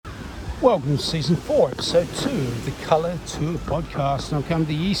Welcome to Season 4, Episode 2 of the Colour Tour Podcast. And I've come to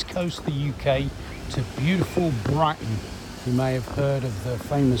the east coast of the UK to beautiful Brighton. You may have heard of the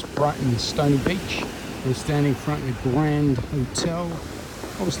famous Brighton Stony Beach. We're standing in front of the Grand Hotel.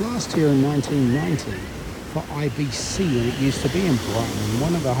 I was last here in 1990 for IBC when it used to be in Brighton.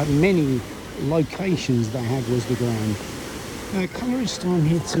 One of the many locations they had was the Grand. Colourist on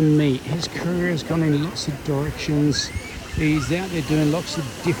here to meet. His career has gone in lots of directions. He's out there doing lots of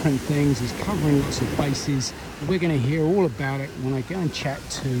different things. He's covering lots of bases. We're going to hear all about it when I go and chat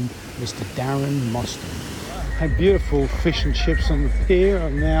to Mr. Darren Mostyn. Had beautiful fish and chips on the pier.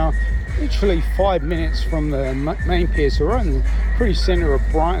 I'm now literally 5 minutes from the main pier, so we're in the pretty centre of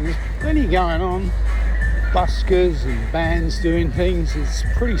Brighton. There's plenty going on. Buskers and bands doing things. It's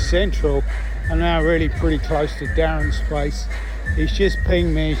pretty central. I'm now really pretty close to Darren's place. He's just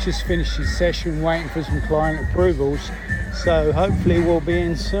pinged me. He's just finished his session, waiting for some client approvals. So hopefully we'll be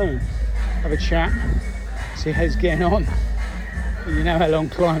in soon. Have a chat, see how he's getting on. You know how long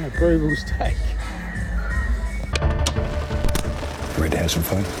client approvals take. Ready to have some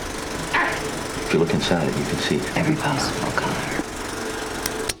fun? If you look inside it, you can see every possible color.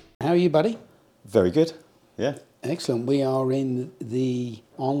 How are you, buddy? Very good, yeah. Excellent. We are in the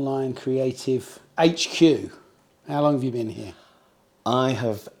Online Creative HQ. How long have you been here? I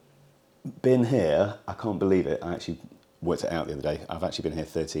have been here, I can't believe it, I actually worked it out the other day. I've actually been here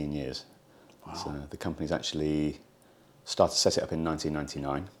 13 years. Wow. So the company's actually set it up in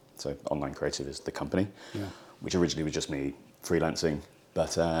 1999. So Online Creative is the company, which originally was just me freelancing.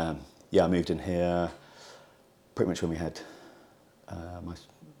 But I moved in here pretty much when we had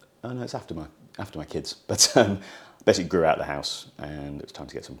it's after my kids. But basically grew out of the house and it was time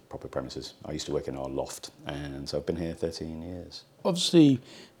to get some proper premises. I used to work in our loft, and so I've been here 13 years. Obviously,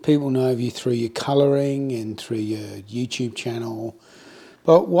 people know of you through your colouring and through your YouTube channel.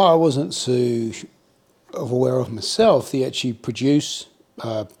 But what I wasn't so aware of myself, you actually produce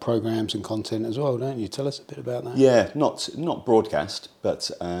programs and content as well, don't you? Tell us a bit about that. Yeah, not broadcast,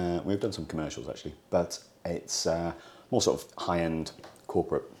 but we've done some commercials actually. But it's more sort of high-end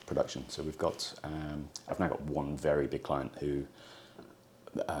corporate production. So we've got, I've now got one very big client who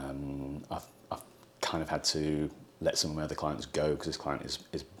I've kind of had to let some of my other clients go because this client is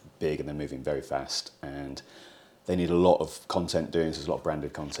big and they're moving very fast and they need a lot of content doing. So there's a lot of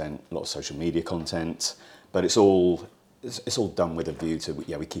branded content, a lot of social media content, but it's all done with a view to, we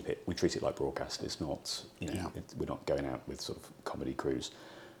treat it like broadcast. It's not, we're not going out with sort of comedy crews,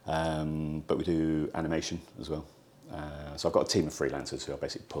 but we do animation as well. So I've got a team of freelancers who I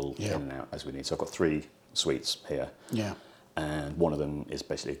basically pull in and out as we need. So I've got 3 suites here, and one of them is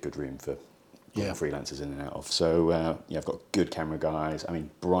basically a good room for freelancers in and out of. So I've got good camera guys. I mean,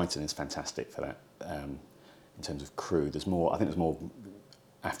 Brighton is fantastic for that. In terms of crew, I think there's more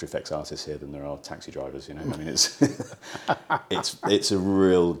After Effects artists here than there are taxi drivers. I mean, it's a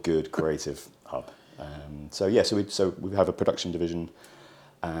real good creative hub. So we have a production division,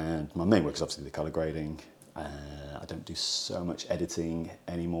 and my main work is obviously the colour grading. I don't do so much editing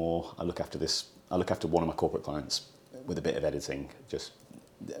anymore. I look after one of my corporate clients with a bit of editing, just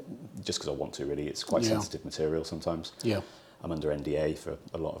because I want to, really. It's quite sensitive material sometimes. Yeah. I'm under NDA for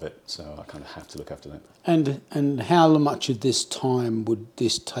a lot of it, so I kind of have to look after that. And how much of this time would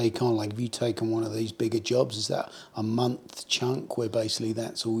this take on? Like, have you taken one of these bigger jobs? Is that a month chunk where basically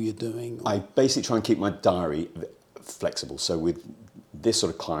that's all you're doing? Or? I basically try and keep my diary flexible. So with this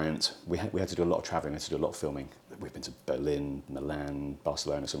sort of client, we had to do a lot of traveling, we had to do a lot of filming. We've been to Berlin, Milan,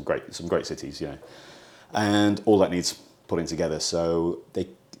 Barcelona, some great cities, and all that needs putting together. So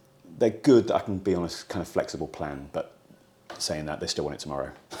they're good that I can be on a kind of flexible plan, but saying that, they still want it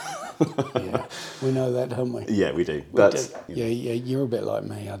tomorrow. We know that, don't we? Yeah, we do. You're a bit like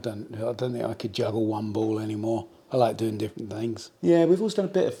me. I don't think I could juggle one ball anymore. I like doing different things. Yeah, we've always done a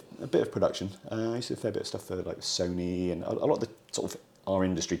bit of production. I used to do a fair bit of stuff for like Sony and a lot of the sort of our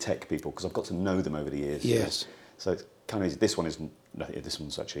industry tech people, because I've got to know them over the years. Yes. So it's kind of, this one's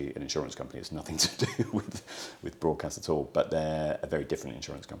actually an insurance company. It's nothing to do with broadcast at all, but they're a very different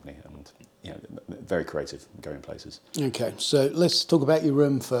insurance company and very creative, going places. Okay, so let's talk about your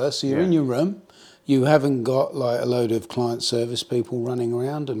room first. So you're in your room. You haven't got like a load of client service people running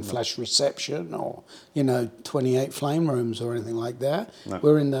around and flash reception or 28 flame rooms or anything like that. No.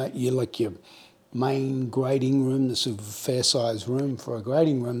 We're in your main grading room. That's a fair sized room for a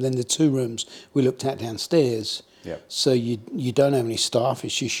grading room. Then the 2 rooms we looked at downstairs. Yeah. So you don't have any staff.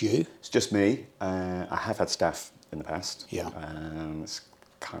 It's just you. It's just me. I have had staff in the past. Yeah. It's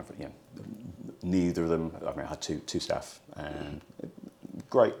kind of neither of them. I mean, I had two staff, and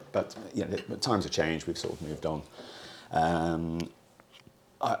great, but times have changed. We've sort of moved on.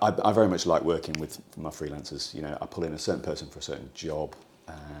 I very much like working with my freelancers. You know, I pull in a certain person for a certain job.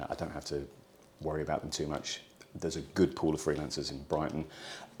 I don't have to worry about them too much. There's a good pool of freelancers in Brighton,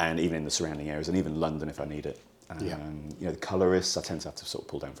 and even in the surrounding areas, and even London if I need it. You know, the colourists, I tend to have to sort of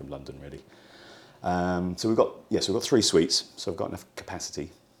pull down from London really. So we've got 3 suites, so I've got enough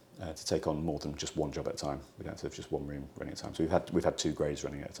capacity to take on more than just one job at a time. We don't have just one room running at a time. So we've had 2 grades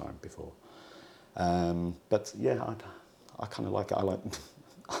running at a time before. But yeah, I kind of like it. I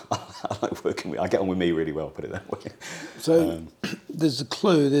like working with. I get on with me really well. Put it that way. So there's a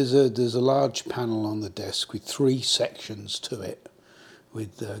clue. There's a large panel on the desk with 3 sections to it,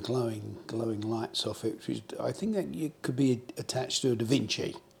 with glowing lights off it. Which I think that you could be attached to a Da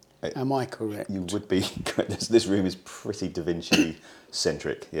Vinci. Am I correct? You would be correct. This room is pretty Da Vinci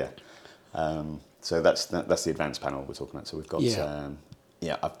centric. Yeah. So that's the advanced panel we're talking about. So we've got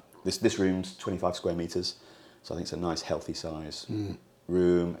this room's 25 square meters. So I think it's a nice healthy size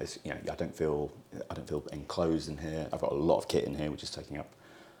room. It's, you know, I don't feel enclosed in here. I've got a lot of kit in here, which is taking up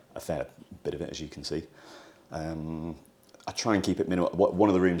a fair bit of it, as you can see. I try and keep it minimal. One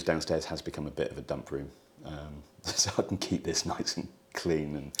of the rooms downstairs has become a bit of a dump room, so I can keep this nice and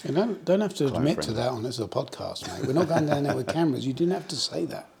clean. And you don't have to admit to that on this podcast, mate. We're not going down there with cameras. You didn't have to say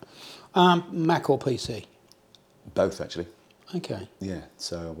that. Mac or PC? Both, actually. Okay. Yeah.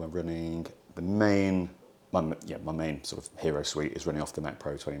 So we're running the main. My main sort of hero suite is running off the Mac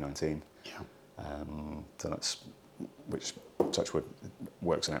Pro 2019. Yeah. So that's, which, touchwood,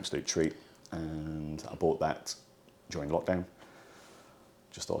 works an absolute treat. And I bought that during lockdown.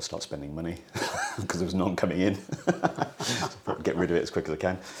 Just thought I'd start spending money because there was none coming in. So get rid of it as quick as I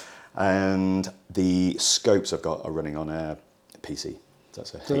can. And the scopes I've got are running on a PC. So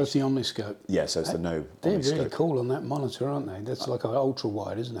that's the Omniscope. Yeah, so it's the no They're Omniscope. really cool on that monitor, aren't they? That's like an ultra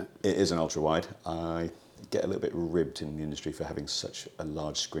wide, isn't it? It is an ultra wide. I get a little bit ribbed in the industry for having such a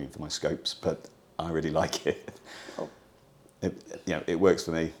large screen for my scopes, but I really like it. Oh. It works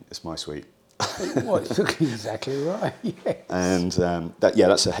for me. It's my suite. Well, it's exactly right. Yes. And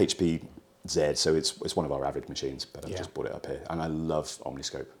that's a HP Z, so it's one of our Avid machines, but I've just brought it up here, and I love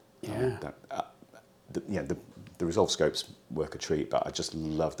Omniscope. Yeah. The Resolve scopes work a treat, but I just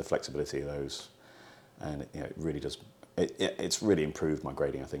love the flexibility of those, and it really does. It's really improved my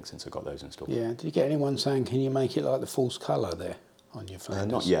grading, I think, since I got those installed. Yeah. Did you get anyone saying, "Can you make it like the false colour there on your phone?"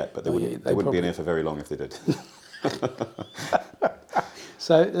 Not yet, but they wouldn't be in here for very long if they did.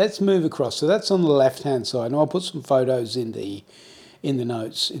 So let's move across. So that's on the left-hand side, and I'll put some photos in the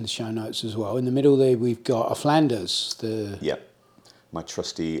notes, in the show notes as well. In the middle there, we've got a Flanders. My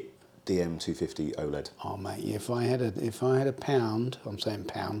trusty DM250 OLED. Oh mate, if I had a pound, I'm saying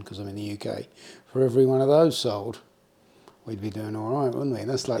pound because I'm in the UK, for every one of those sold, we'd be doing all right, wouldn't we?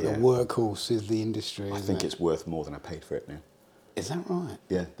 That's like the workhorse of the industry. I think it's worth more than I paid for it now. Is that right?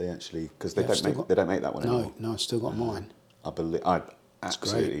 Yeah, they actually, because they don't make that one anymore. No, I've still got mine. I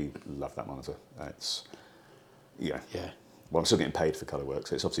absolutely love that monitor. It's Well, I'm still getting paid for Colourworks,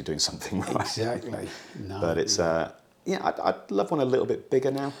 so it's obviously doing something right. Exactly. No, but it's I'd love one a little bit bigger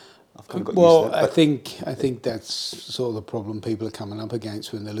now. I've kind of got well, used to that. I think that's sort of the problem people are coming up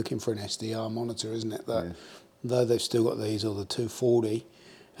against when they're looking for an SDR monitor, isn't it? That though they've still got these or the 240,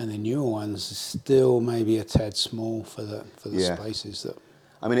 and the newer ones are still maybe a tad small for the spaces that.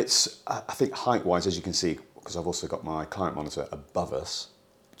 I mean, I think height-wise, as you can see, because I've also got my client monitor above us,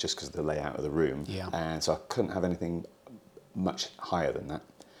 just because of the layout of the room, and so I couldn't have anything much higher than that.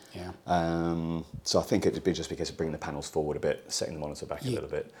 Yeah. So I think it'd be just because of bringing the panels forward a bit, setting the monitor back a little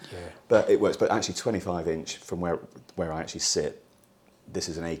bit. Yeah. But it works. But actually, 25-inch from where I actually sit, this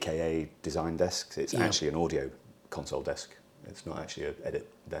is an AKA design desk. It's actually an audio console desk. It's not actually an edit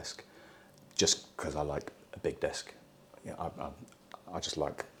desk. Just because I like a big desk. I just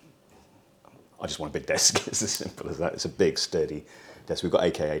want a big desk. It's as simple as that. It's a big, sturdy desk. We've got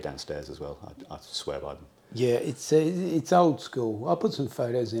AKA downstairs as well. I swear by them. Yeah, it's old school. I'll put some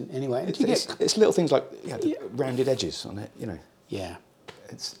photos in anyway. It's little things like the rounded edges on it. Yeah.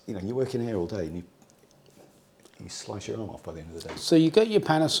 It's you're working here all day and you slice your arm off by the end of the day. So you got your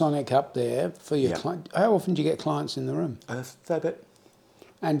Panasonic up there for your client. How often do you get clients in the room? A fair bit.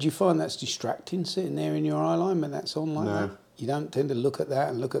 And do you find that's distracting sitting there in your eye line when that's on like that? You don't tend to look at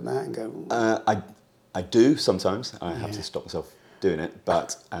that and go. I do sometimes. I have to stop myself doing it,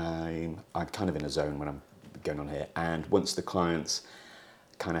 but I'm kind of in a zone when I'm going on here. And once the client's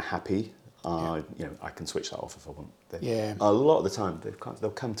kind of happy, I can switch that off if I want. A lot of the time,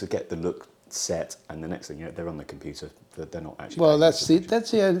 they'll come to get the look set, and the next thing they're on the computer. They're not actually. Well, that's the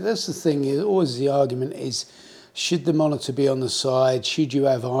thing. Is always the argument is, should the monitor be on the side? Should you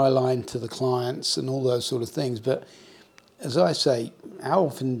have eye line to the clients and all those sort of things? But as I say, how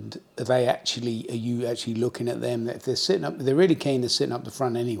often are you actually looking at them? If they're sitting up, they're really keen to sitting up the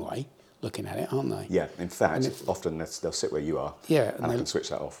front anyway, looking at it, aren't they? Yeah, in fact, And if- often they'll sit where you are, Yeah, and I can switch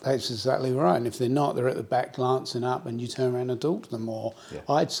that off. That's exactly right. And if they're not, they're at the back glancing up, and you turn around and talk to them. Or Yeah.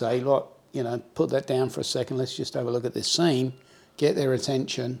 I'd say, look, put that down for a second. Let's just have a look at this scene, get their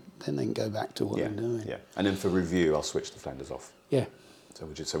attention, then they can go back to what Yeah, they're doing. yeah. And then for review, I'll switch the Flanders off. Yeah.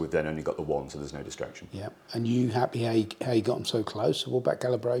 So we've then only got the one, so there's no distraction. Yeah. And you happy how you got them so close? What about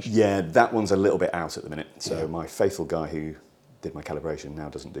calibration? Yeah, that one's a little bit out at the minute. So Yeah. my faithful guy who did my calibration now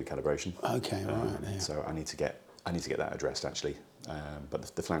doesn't do calibration. Okay, right. Yeah. So I need to get that addressed actually.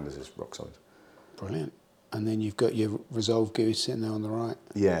 But the Flanders is rock solid. Brilliant. And then you've got your Resolve GUI sitting there on the right.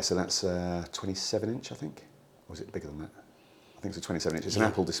 Yeah, so that's 27 inch, I think. Or is it bigger than that? I think it's a 27 inch. It's an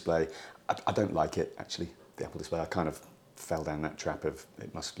Apple display. I don't like it actually. The Apple display. I kind of fell down that trap of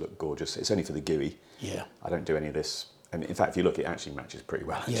it must look gorgeous. It's only for the GUI. Yeah. I don't do any of this. I mean, in fact, if you look, it actually matches pretty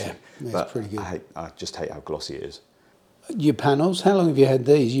well. Actually. Yeah, it's but pretty good. I just hate how glossy it is. Your panels, how long have you had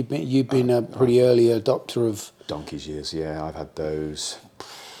these? You've been a pretty early adopter of... Donkey's years, yeah. I've had those,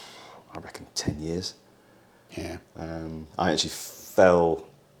 I reckon, 10 years. Yeah. I actually fell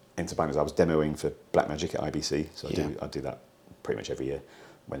into binders. I was demoing for Blackmagic at IBC, so I do that pretty much every year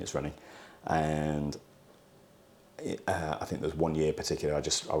when it's running. And I think there's 1 year in particular.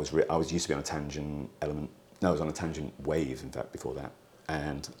 I was used to be on a Tangent Element. No, I was on a Tangent Wave, in fact, before that.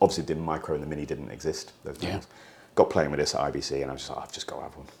 And obviously, the Micro and the Mini didn't exist. Those panels. Got playing with this at IBC, and I was just like, I've just got to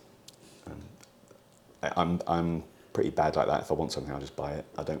have one. And I'm pretty bad like that. If I want something, I'll just buy it.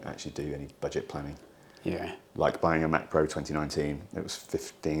 I don't actually do any budget planning. Yeah. Like buying a Mac Pro 2019, it was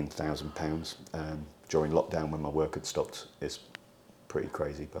 £15,000 during lockdown when my work had stopped. It's pretty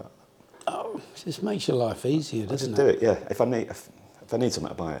crazy, but Oh, it just makes your life easier, I doesn't just it? do it. Yeah, if I need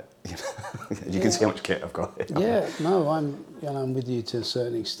something, I buy it. You can see how much kit I've got. Yeah, no, I'm with you to a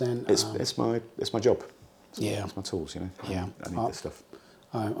certain extent. It's my job. Yeah. It's my tools. Yeah. I need this stuff.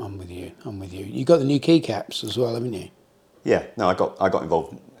 I'm with you. You got the new keycaps as well, haven't you? Yeah. No, I got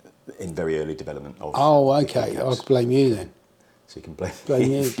involved in very early development of. Oh, the okay. keycaps. I'll blame you then. So you can blame.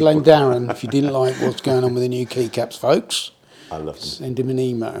 Blame you. Blame Darren if you didn't like what's going on with the new keycaps, folks. I love them. Send him an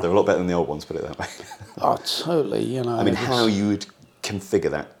email. They're a lot better than the old ones. Put it that way. Oh, totally. I mean, how you would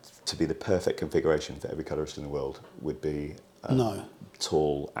configure that to be the perfect configuration for every colourist in the world would be a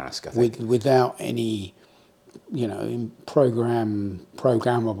tall ask, I think. Without any,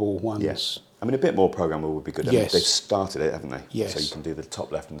 programmable ones. Yes. I mean, a bit more programmable would be good. I mean, Yes. they've started it, haven't they? Yes. So you can do the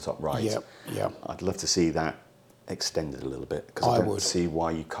top left and the top right. Yep, yep. I'd love to see that extended a little bit because I I don't would. see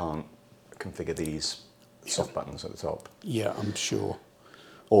why you can't configure these soft buttons at the top. Yeah, I'm sure.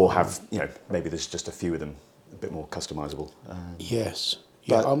 Or have, maybe there's just a few of them a bit more customisable. Yes.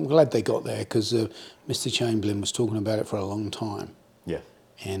 Yeah, But- I'm glad they got there because Mr. Chamberlain was talking about it for a long time. Yeah.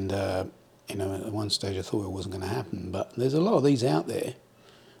 And, at one stage I thought it wasn't going to happen. But there's a lot of these out there.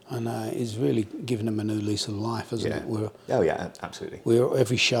 And it's really given them a new lease of life, hasn't it? Absolutely.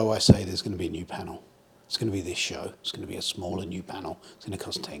 Every show I say there's going to be a new panel. It's going to be this show. It's going to be a smaller new panel. It's going to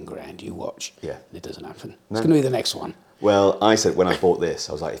cost 10 grand. You watch. Yeah. And it doesn't happen. No. It's going to be the next one. Well, I said when I bought this,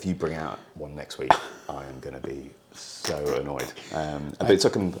 I was like, if you bring out one next week, I am going to be so annoyed. But it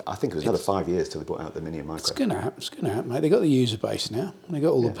took them, I think it was another 5 years till they brought out the Mini and Micro. It's going to happen. It's going to happen, mate. They've got the user base now. They've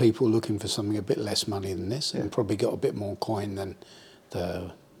got all the people looking for something a bit less money than this, and probably got a bit more coin than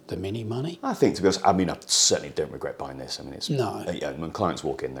the Mini money. I think, to be honest, I certainly don't regret buying this. I mean, it's No. When clients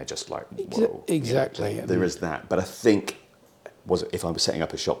walk in, they're just like, whoa. Exactly. There is that, but I think if I was setting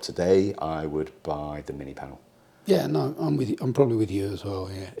up a shop today, I would buy the Mini panel. Yeah, no, I'm with you. I'm probably with you as well.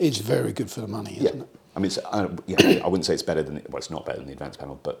 Yeah, it's very good for the money, isn't it? I mean, I wouldn't say it's better than it's not better than the advanced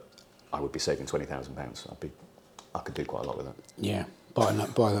panel, but I would be saving £20,000. I could do quite a lot with that. Yeah, buy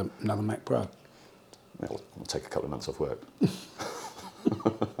another Mac Pro. It'll take a couple of months off work.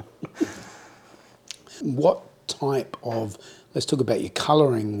 What type of, let's talk about your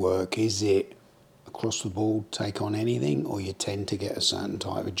colouring work. Is it across the board, take on anything, or you tend to get a certain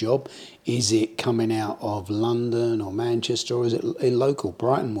type of job? Is it coming out of London or Manchester, or is it local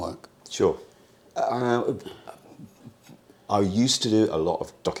Brighton work? Sure. I used to do a lot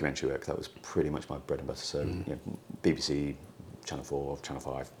of documentary work. That was pretty much my bread and butter. So BBC, Channel 4, Channel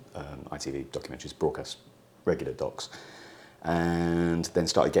 5, ITV documentaries, broadcast, regular docs. And then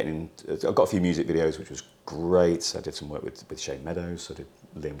started getting into, I got a few music videos, which was great. I did some work with Shane Meadows. I did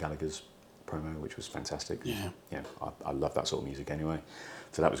Liam Gallagher's promo, which was fantastic. Yeah. I love that sort of music anyway.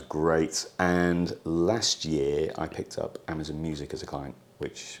 So that was great. And last year I picked up Amazon Music as a client,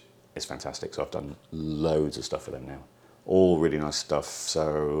 which is fantastic. So I've done loads of stuff for them now. All really nice stuff.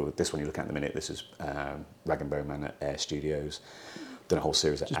 So this one you look at in a minute, this is Rag and Bone Man at Air Studios. Done a whole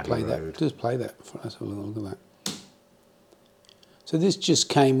series at Just Adler play Road. that. Just play that. Let's have a look at that. So this just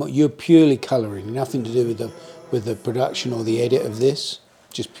came. You're purely colouring, nothing to do with the production or the edit of this.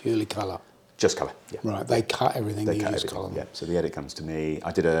 Just purely colour. Just colour, yeah. Right. They cut everything. They you cut just everything, colour yeah. them. So the edit comes to me.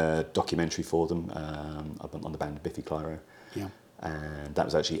 I did a documentary for them on the band Biffy Clyro. Yeah. And that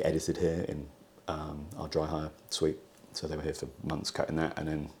was actually edited here in our dry hire suite. So they were here for months cutting that, and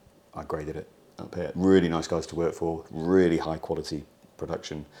then I graded it up here. Really nice guys to work for, really high quality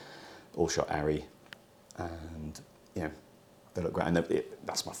production, all shot ARRI, and you know, they look great. And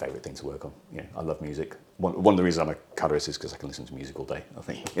that's my favourite thing to work on. You know, I love music. One of the reasons I'm a colorist is because I can listen to music all day. I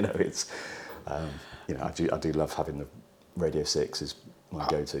think it's, you know, I do love having the Radio 6 is my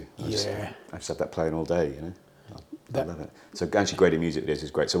go-to. I just have that playing all day. You know. I love it. So actually grading music videos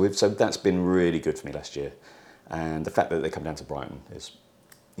is great. So that's been really good for me last year, and the fact that they come down to Brighton is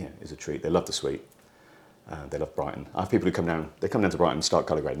a treat. They love the suite. They love Brighton. I have people who come down to Brighton and start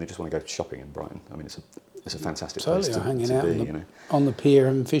colour grading. They just want to go shopping in Brighton. I mean, it's a fantastic place to hanging to out be. on the pier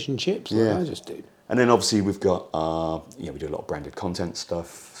and fish and chips. Like I just do. And then obviously we've got we do a lot of branded content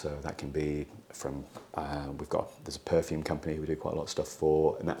stuff. So that can be from there's a perfume company we do quite a lot of stuff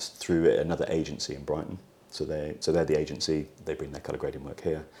for, and that's through another agency in Brighton. So they're the agency. They bring their colour grading work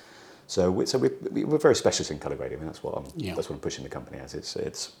here. So we're very specialist in colour grading, and that's what I'm pushing the company as.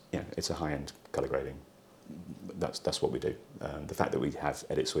 It's a high-end colour grading. That's what we do. The fact that we have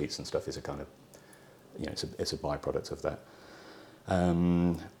edit suites and stuff is a kind of, it's a byproduct of that.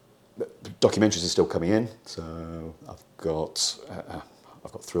 Documentaries are still coming in, so I've got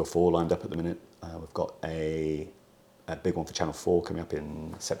 3 or 4 lined up at the minute. We've got a big one for Channel 4 coming up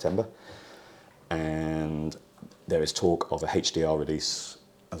in September, and there is talk of a HDR release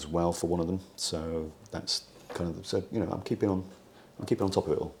as well for one of them. So that's kind of I'm keeping on top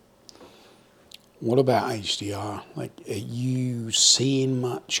of it all. What about HDR? Like, are you seeing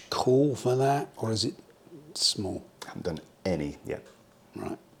much call for that, or is it small? I haven't done any yet.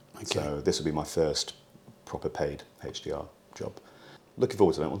 Right. Okay. So this will be my first proper paid HDR job. Looking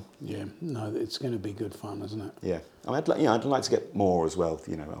forward to that one. Yeah. No, it's going to be good fun, isn't it? Yeah. I mean, I'd like to get more as well.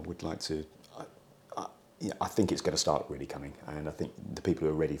 I would like to. I think it's going to start really coming, and I think the people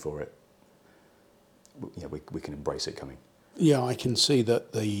who are ready for it, we can embrace it coming. Yeah, I can see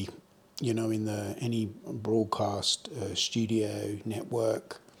that in any broadcast studio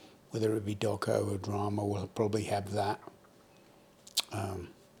network, whether it be doco or drama, will probably have that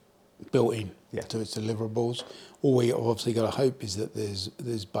built in to its deliverables. All we obviously got to hope is that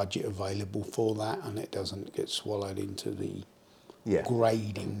there's budget available for that, and it doesn't get swallowed into the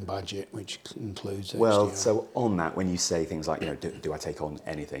grading budget, which includes HDR. Well, so on that, when you say things like, do I take on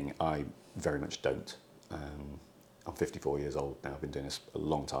anything? I very much don't. I'm 54 years old now. I've been doing this a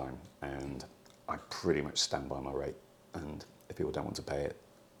long time, and I pretty much stand by my rate. And if people don't want to pay it,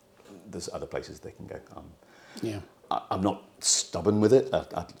 there's other places they can go. I'm not stubborn with it.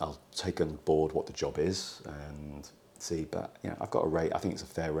 I'll take on board what the job is and see. But I've got a rate. I think it's a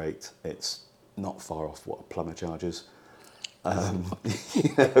fair rate. It's not far off what a plumber charges.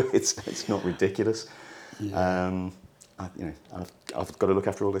 It's not ridiculous. Yeah. I've got to look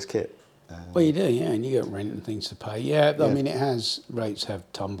after all this kit. Well, you do, and you got rent and things to pay. Yeah, I mean, rates have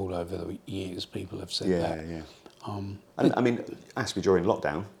tumbled over the years. People have said that. And I mean, actually during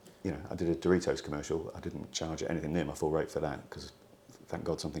lockdown, I did a Doritos commercial. I didn't charge anything near my full rate for that because, thank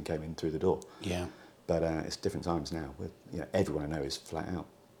God, something came in through the door. Yeah. But it's different times now. Everyone I know is flat out.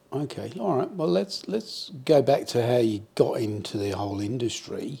 Okay, all right. Well, let's go back to how you got into the whole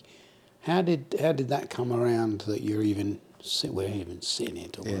industry. How did that come around that we're even sitting here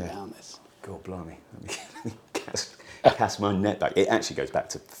talking about this? God blimey. Let me cast my net back. It actually goes back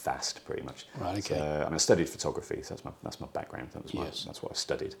to FAST pretty much. Right, okay. So, I studied photography, so that's my background. That's what I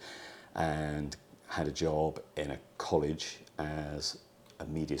studied. And had a job in a college as a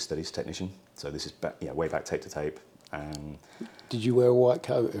media studies technician. So this is way back tape to tape. Did you wear a white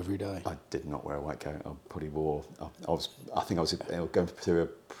coat every day? I did not wear a white coat. I probably wore. I think I was going through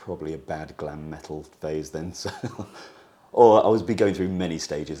probably a bad glam metal phase then. So, or I was going through many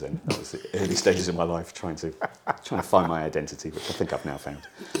stages then. That was the early stages of my life, trying to find my identity, which I think I've now found.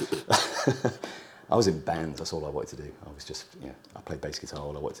 I was in bands. That's all I wanted to do. I was just I played bass guitar.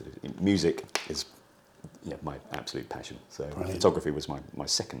 All I wanted to do. Music is my absolute passion. So photography was my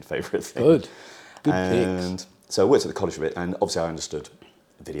second favourite thing. Good and picks. So I worked at the college for a bit, and obviously I understood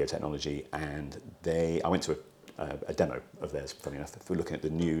video technology, and I went to a demo of theirs, funny enough. If we're looking at the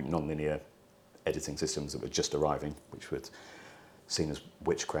new non-linear editing systems that were just arriving, which were seen as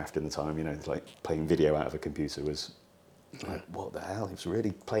witchcraft in the time, like playing video out of a computer was Like, what the hell? He was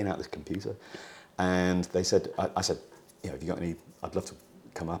really playing out this computer. And they said, I said, have you got any, I'd love to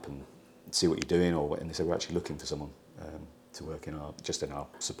come up and see what you're doing, or what, and they said, we're actually looking for someone to work in our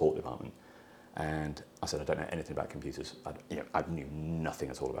support department. And I said, I don't know anything about computers. I knew nothing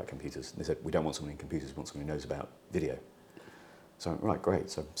at all about computers. And they said, we don't want someone in computers, we want someone who knows about video. So I went, right, great.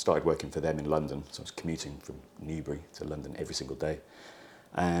 So I started working for them in London. So I was commuting from Newbury to London every single day.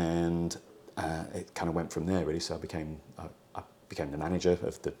 And it kind of went from there, really. So I became the manager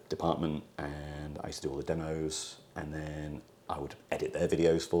of the department, and I used to do all the demos, and then I would edit their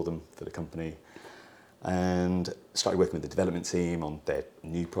videos for them, for the company, and started working with the development team on their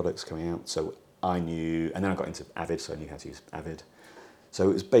new products coming out. So I knew, and then I got into Avid, so I knew how to use Avid. So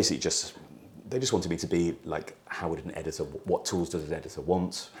it was basically just, they just wanted me to be like, how would an editor, what tools does an editor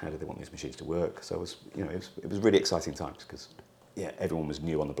want? How do they want these machines to work? So it was, it was really exciting times, because everyone was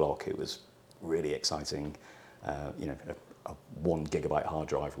new on the block. It was really exciting. A 1 gigabyte hard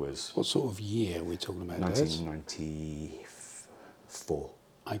drive was... What sort of year are we talking about? 1994.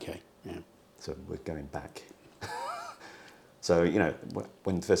 Okay, yeah. So we're going back. So,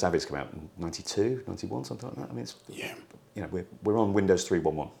 when the first Avids came out, 92, 91, something like that. I mean, it's, we're on Windows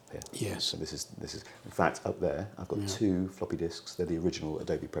 3.11 here. Yes. So this is, in fact, up there, I've got 2 floppy disks. They're the original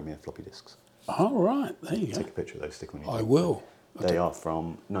Adobe Premiere floppy disks. All right, there you go. Take a picture of those, stick them on your I will. They are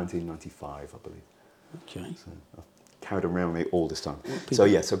from 1995, I believe. Okay. So I've carried them around with me all this time. So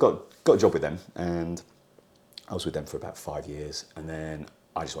I got a job with them, and I was with them for about 5 years, and then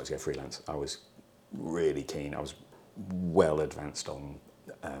I just wanted to go freelance. I was really keen. I was well advanced on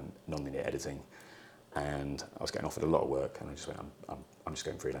non-linear editing, and I was getting offered a lot of work, and I just went, I'm just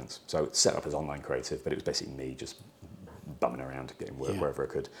going freelance. So it set up as online creative, but it was basically me just bumming around, getting work wherever I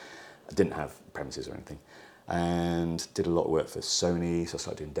could. I didn't have premises or anything, and did a lot of work for Sony, so I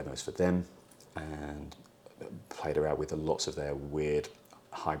started doing demos for them, and played around with lots of their weird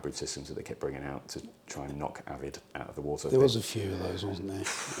hybrid systems that they kept bringing out to try and knock Avid out of the water. There was a few of those, wasn't there?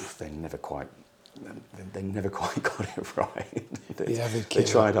 They never quite got it right. They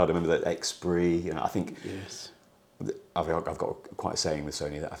tried hard. I remember that Xpree. I think yes. I've got quite a saying with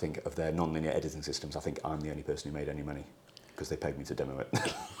Sony that I think of their non-linear editing systems, I think I'm the only person who made any money, because they paid me to demo it.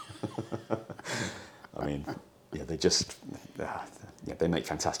 I mean, they just they make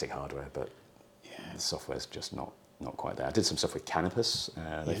fantastic hardware, but the software's just not quite there. I did some stuff with Canopus.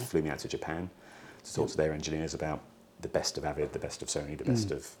 They flew me out to Japan to talk to their engineers about the best of Avid, the best of Sony, the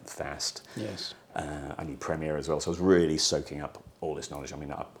best of Fast. Yes. I knew Premiere as well, so I was really soaking up all this knowledge. I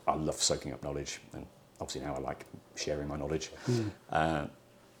mean, I love soaking up knowledge, and obviously now I like sharing my knowledge. I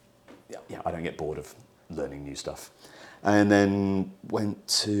don't get bored of learning new stuff. And then went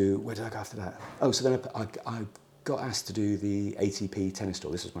to, where did I go after that? Oh, so then I got asked to do the ATP tennis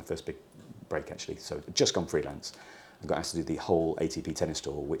tour. This was my first big break, actually. So I'd just gone freelance. I got asked to do the whole ATP tennis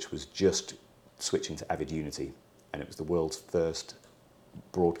tour, which was just switching to Avid Unity. And it was the world's first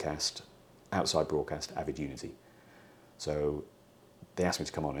outside broadcast Avid Unity. So they asked me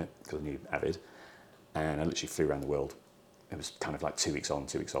to come on it, because I knew Avid, and I literally flew around the world. It was kind of like 2 weeks on,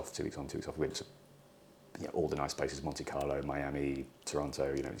 2 weeks off, 2 weeks on, 2 weeks off. We went to all the nice places, Monte Carlo, Miami,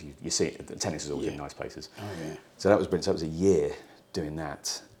 Toronto. You see it, the tennis is always in nice places. Oh, yeah. So that was brilliant. So that was a year doing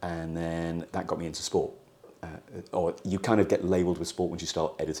that, and then that got me into sport. Or you kind of get labelled with sport once you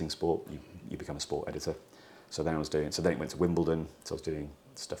start editing sport. You become a sport editor. So then it went to Wimbledon. So I was doing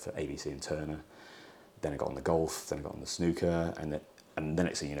stuff for ABC and Turner. Then I got on the golf. Then I got on the snooker, and then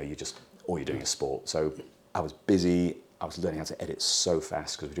next thing you know, all you're doing is sport. So I was busy. I was learning how to edit so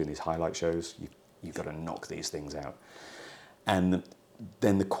fast, because we're doing these highlight shows. You've got to knock these things out. And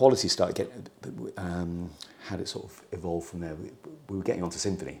then the quality started getting, how did it sort of evolve from there? We were getting onto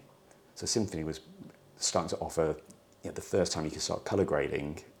Symphony. So Symphony was starting to offer, the first time you could start colour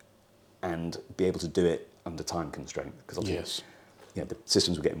grading and be able to do it under time constraint. Because obviously, the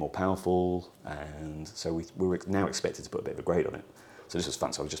systems were getting more powerful, and so we were now expected to put a bit of a grade on it. So this was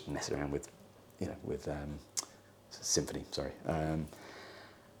fun. So I was just messing around with Symphony, sorry.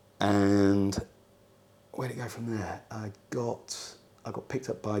 And where did it go from there? I got picked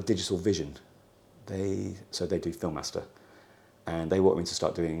up by Digital Vision. They do Filmmaster, and they wanted me to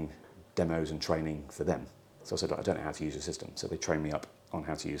start doing demos and training for them. So I said, I don't know how to use your system. So they trained me up on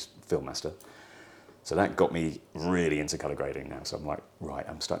how to use Filmmaster. So that got me really into colour grading now. So I'm like, right,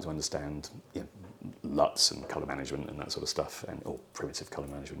 I'm starting to understand LUTs and colour management and that sort of stuff, or primitive colour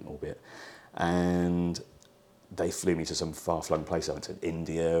management, albeit. And they flew me to some far-flung place. I went to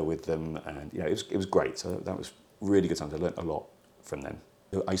India with them, and it was great. So that was really good times. I learnt a lot from them.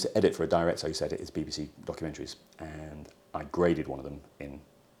 I used to edit for a director. I used to edit his BBC documentaries, and I graded one of them in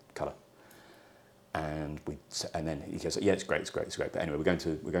colour. and then he goes, yeah, it's great. But anyway, we're going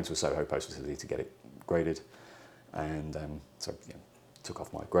to a Soho post facility to get it graded, and so took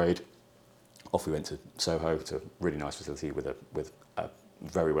off my grade. Off we went to Soho, to a really nice facility with a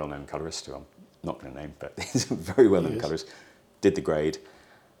very well-known colourist, who I'm not going to name, but he's a very well-known colourist. Did the grade,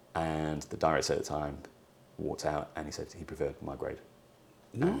 and the director at the time walked out, and he said he preferred my grade.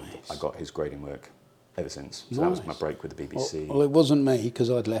 Nice. And I got his grading work ever since. So that was my break with the BBC. Well, it wasn't me, because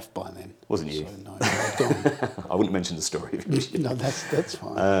I'd left by then. Wasn't you? So, no, I'd gone. I wouldn't mention the story. No, that's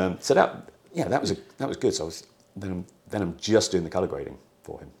fine. So that was good. So then I'm just doing the colour grading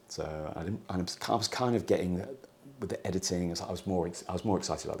for him. So I was kind of getting with the editing. I was more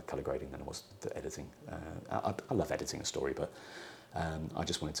excited about the colour grading than I was the editing. I love editing a story, but I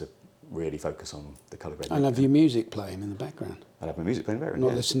just wanted to really focus on the colour grading. And have your music playing in the background. I'd have my music playing very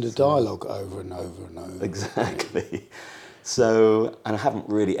Not listen to dialogue over and over and over. Exactly. So, and I haven't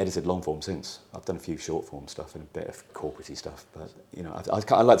really edited long form since. I've done a few short form stuff and a bit of corporate-y stuff, but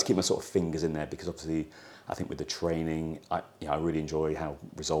I like to keep my sort of fingers in there, because obviously I think with the training, I really enjoy how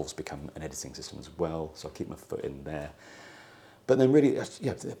Resolve's become an editing system as well. So I keep my foot in there. But then really,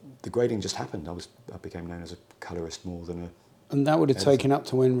 the grading just happened. I became known as a colourist more than a. And that would have taken up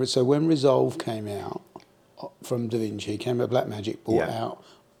to when Resolve came out from Da Vinci, came out, Blackmagic bought out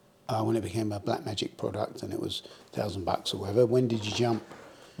when it became a Blackmagic product, and it was $1,000 or whatever. When did you jump?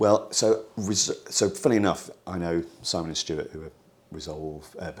 Well, so funny enough, I know Simon and Stuart, who are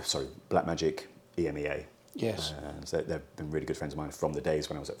Blackmagic EMEA. Yes. So they've been really good friends of mine from the days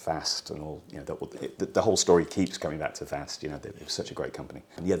when I was at Fast and all. The whole story keeps coming back to Fast. It was such a great company.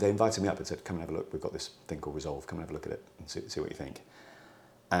 And they invited me up and said, "Come and have a look. We've got this thing called Resolve. Come and have a look at it and see what you think."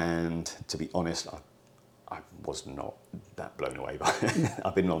 And to be honest, I was not that blown away by it.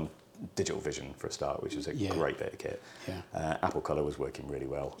 I've been on Digital Vision for a start, which was a great bit of kit. Yeah. Apple Colour was working really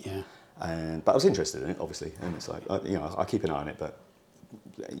well. Yeah. But I was interested in it, obviously, and it's like I keep an eye on it, but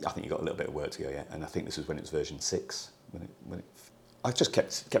I think you've got a little bit of work to go yet. And I think this was when it was version 6. I just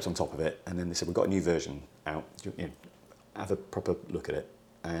kept on top of it, and then they said, "We've got a new version out. Have a proper look at it."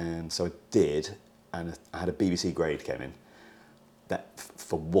 And so I did, and I had a BBC grade came in that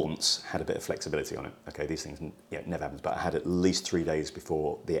for once had a bit of flexibility on it. Okay, these things never happens, but I had at least 3 days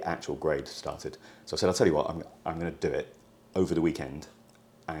before the actual grade started. So I said, "I'll tell you what, I'm going to do it over the weekend,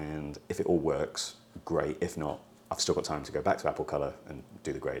 and if it all works, great. If not, I've still got time to go back to Apple Colour and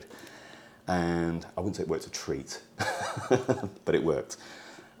do the grade." And I wouldn't say it worked a treat, but it worked.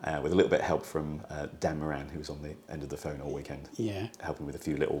 With a little bit of help from Dan Moran, who was on the end of the phone all weekend, helping with a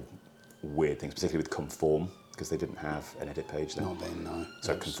few little weird things, particularly with Conform, because they didn't have an edit page then. Not then, no.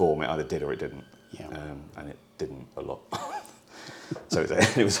 So Conform, it either did or it didn't. Yeah. And it didn't a lot. So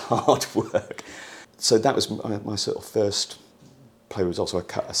it was hard work. So that was my sort of first play with Resolve. So I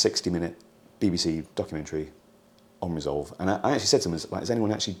cut a 60-minute BBC documentary on Resolve. And I actually said to them, has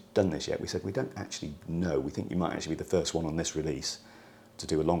anyone actually done this yet? We said, we don't actually know. We think you might actually be the first one on this release to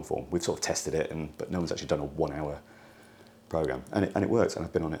do a long form. We've sort of tested it, but no one's actually done a 1-hour programme. And it works, and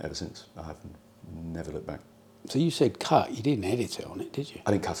I've been on it ever since. I have never looked back. So you said cut, you didn't edit it on it, did you?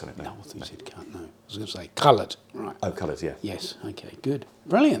 I didn't cut on it, no. No, I thought you said cut, no. I was going to say coloured, right. Oh, coloured, yeah. Yes, okay, good.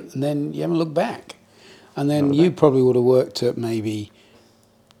 Brilliant. And then you haven't looked back. And then you probably would have worked at maybe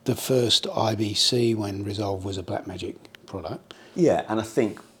the first IBC when Resolve was a Blackmagic product. Yeah, and I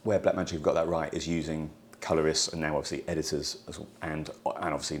think where Blackmagic have got that right is using colorists and now obviously editors and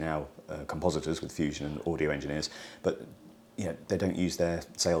obviously now compositors with Fusion and audio engineers, but they don't use their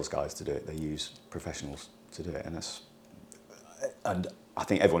sales guys to do it. They use professionals to do it, and I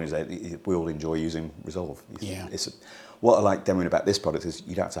think everyone is there. We all enjoy using Resolve. What I like demoing about this product is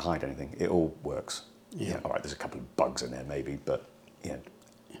you don't have to hide anything. It all works. Yeah. All right, there's a couple of bugs in there maybe, but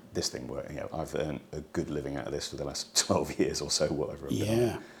this thing works. I've earned a good living out of this for the last 12 years or so, whatever.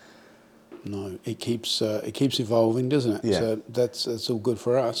 No, it keeps evolving, doesn't it? Yeah. So that's all good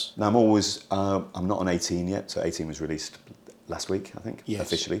for us. Now I'm not on 18 yet. So 18 was released last week, I think,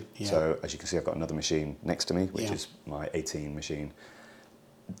 officially. Yeah. So as you can see, I've got another machine next to me, which is my 18 machine.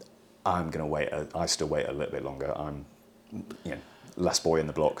 I'm going to wait. I still wait a little bit longer. I'm, last boy in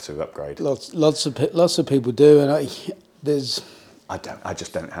the block to upgrade. Lots of people do, and I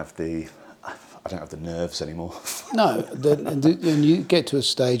just don't have the. I don't have the nerves anymore. No, and you get to a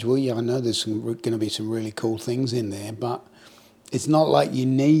stage where I know there's going to be some really cool things in there, but it's not like you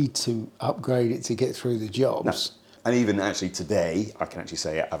need to upgrade it to get through the jobs. No. And even actually today, I can actually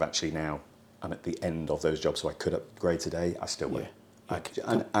say I'm at the end of those jobs, so I could upgrade today. I still will.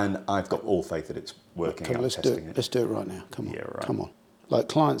 And I've got all faith that it's working. Let's do it right now. Come on. Yeah, right. Come on. Like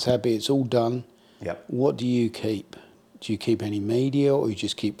client's happy, it's all done. Yep. What do you keep? Do you keep any media, or you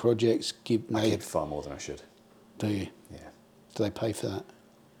just keep projects? I keep far more than I should. Do you? Yeah. Do they pay for that?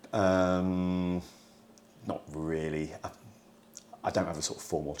 Not really. I don't have a sort of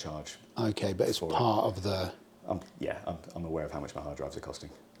formal charge. Okay, but it's for part of the... I'm aware of how much my hard drives are costing.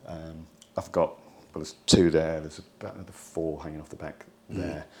 I've got, well, there's 2 there. There's about another 4 hanging off the back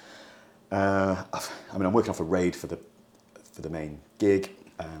there. I'm working off a RAID for the main gig.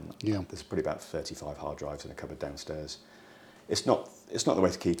 There's probably about 35 hard drives in a cupboard downstairs. It's not the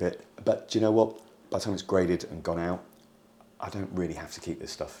way to keep it, but do you know what? By the time it's graded and gone out, I don't really have to keep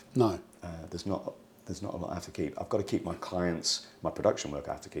this stuff. No. There's not a lot I have to keep. I've got to keep my clients, my production work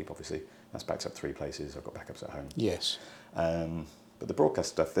I have to keep, obviously. That's backed up 3 places. I've got backups at home. Yes. But the broadcast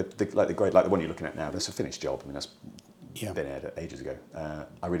stuff, like the one you're looking at now, that's a finished job. I mean, that's been aired ages ago.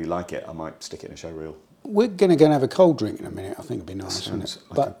 I really like it. I might stick it in a show reel. We're going to go and have a cold drink in a minute. I think it'd be nice, wouldn't it?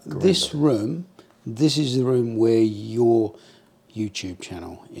 Like But this is the room where your YouTube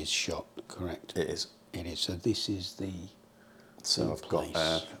channel is shot, correct? It is. It is. So this is the I've place.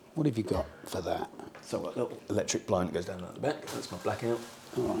 got. What have you got for that? So I've got a little electric blind that goes down at the back. That's my blackout.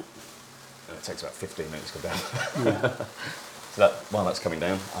 All right. And it takes about 15 minutes to come down. So while that's coming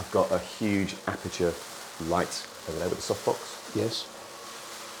down, I've got a huge aperture light over there with the softbox. Yes.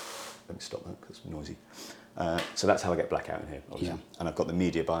 Let me stop that because it's noisy. So that's how I get blackout in here, obviously. Yeah. And I've got the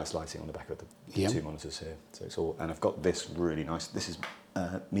media bias lighting on the back of the Yeah. 2 monitors here. So it's all, and I've got this really nice. This is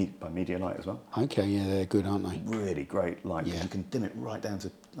by Medialight as well. Okay, yeah, they're good, aren't they? Really great light. Yeah. You can dim it right down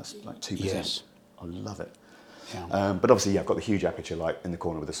to that's like 2%. Yes. I love it. Yeah. But obviously, I've got the huge aperture light in the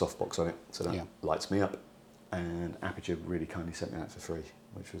corner with the softbox on it, so that Yeah. lights me up. And Aperture really kindly sent me that for free,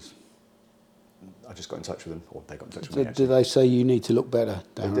 which was, I just got in touch with them, or they got in touch with me. Did they say you need to look better,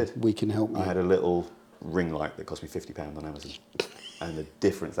 Darren? They did. We can help you. I had a little ring light that cost me £50 on Amazon, and the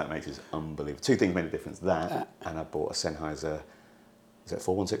difference that makes is unbelievable. 2 things made a difference: that, and I bought a Sennheiser. Is it a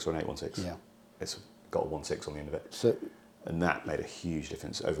 416 or an 816? Yeah. It's got a 16 on the end of it. So, And that made a huge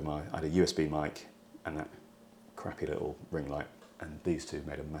difference over I had a USB mic and that crappy little ring light, and these 2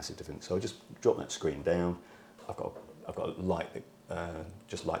 made a massive difference. So I just dropped that screen down. I've got a light that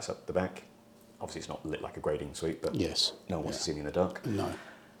just lights up the back. Obviously, it's not lit like a grading suite, but yes. no one wants to see me in the dark. No.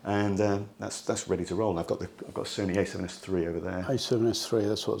 And that's ready to roll. And I've got a Sony A7S III over there. A7S3,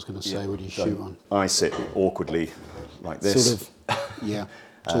 that's what I was going to say, would you So shoot on? I sit awkwardly like this. Sort of, yeah,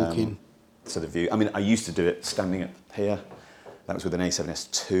 talking. So the view. I mean, I used to do it standing up here. That was with an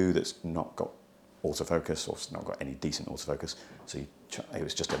A7S II that's not got autofocus, or not got any decent autofocus. So it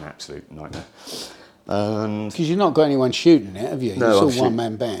was just an absolute nightmare. And Because you've not got anyone shooting it, have you? no, You're I've still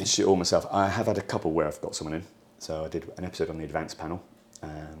one-man band. shoot all myself. I have had a couple where I've got someone in. So I did an episode on the advanced panel.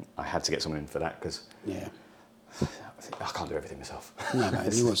 I had to get someone in for that because Yeah. I can't do everything myself. No,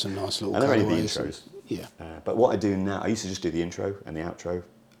 you want some nice little And they're only the colourways. intros. Yeah. But what I do now, I used to just do the intro and the outro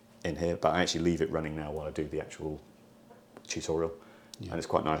in here, but I actually leave it running now while I do the actual tutorial. Yeah. And it's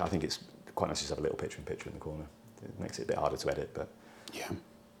quite nice. I think it's quite nice to just have a little picture-in-picture in the corner. It makes it a bit harder to edit, but Yeah.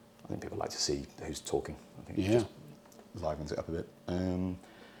 I think people like to see who's talking. I think it Yeah. just livens it up a bit.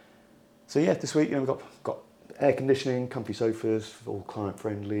 So yeah, this week we've got air conditioning, comfy sofas, all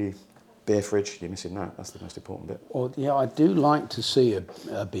client-friendly. Beer fridge, you're missing that. That's the most important bit. Well, yeah, I do like to see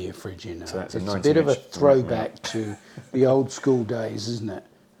a beer fridge in there. So that's a it's a bit of a 19-inch throwback to the old school days, isn't it?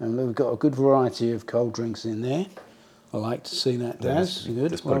 And we've got a good variety of cold drinks in there. I like to see that, Daz. Good.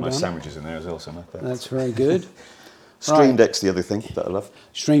 There's Well plenty of my done. sandwiches in there as well, somewhere. That's very good. Stream Right. Deck's the other thing that I love.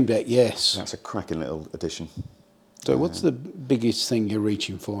 Stream Deck, yes. That's a cracking little addition. So, what's the biggest thing you're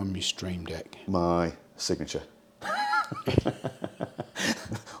reaching for on your Stream Deck? My signature.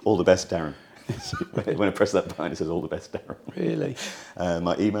 All the best, Darren. When I press that button, it says all the best, Darren. Really?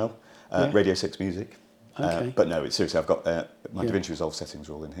 My email, Yeah. Radio 6 Music. Okay. But no, seriously, I've got my Yeah. DaVinci Resolve settings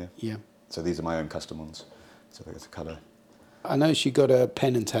are all in here. Yeah. So these are my own custom ones. So there's a colour. I noticed you got a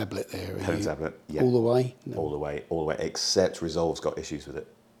pen and tablet there. Pen and tablet, yeah. All the way? No. All the way, except Resolve's got issues with it.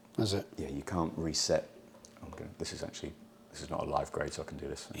 Is it? Yeah, you can't reset. This is not a live grade, so I can do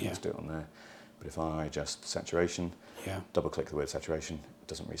this. I can Yeah. just do it on there. But if I adjust saturation, Yeah. double click the word saturation, it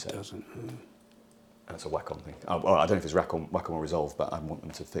doesn't reset. It doesn't. And it's a Wacom thing. Well, I don't know if it's Wacom or Resolve, but I want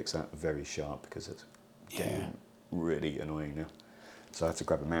them to fix that very sharp because it's getting really annoying now. So I have to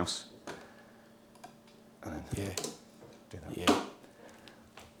grab a mouse and then Yeah. do that. Yeah.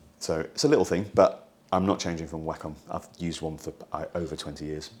 So it's a little thing, but I'm not changing from Wacom. I've used one for over 20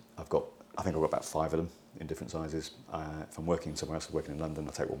 years. I think I've got about 5 of them in different sizes. If I'm working somewhere else, working in London,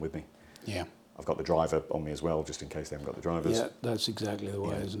 I take one with me. Yeah. I've got the driver on me as well, just in case they haven't got the drivers. Yeah, that's exactly the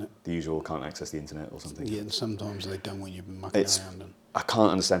way, Yeah. isn't it? The usual can't access the internet or something. Yeah, and sometimes they don't when you're mucking around. And, I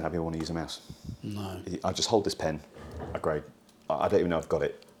can't understand how people want to use a mouse. no. I just hold this pen a grade. I don't even know I've got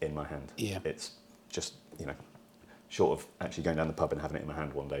it in my hand. Yeah. It's just, short of actually going down the pub and having it in my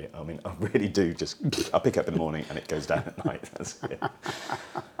hand one day. I mean, I really do I pick up in the morning and it goes down at night. That's it.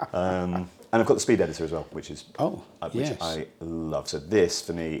 And I've got the speed editor as well, which yes. I love. So this,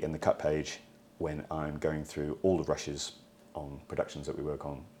 for me, in the cut page, when I'm going through all the rushes on productions that we work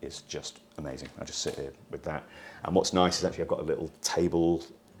on, is just amazing. I just sit here with that. And what's nice is actually I've got a little table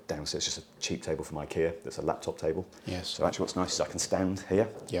downstairs, just a cheap table from IKEA that's a laptop table. Yes. So actually what's nice is I can stand here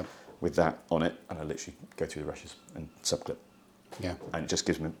with that on it, and I literally go through the rushes and subclip. Yeah. And it just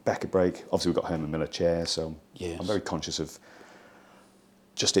gives me back a break. Obviously we've got Herman Miller chair, so yes. I'm very conscious of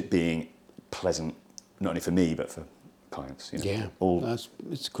just it being pleasant, not only for me, but for clients. Yeah,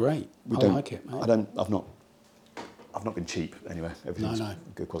 it's great. I like it, mate. I've not been cheap anyway. Everything's No.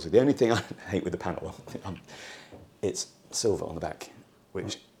 good quality. The only thing I hate with the panel, it's silver on the back,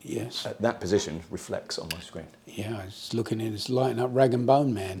 which yes, at that position reflects on my screen. Yeah, I was looking at it's lighting up Rag and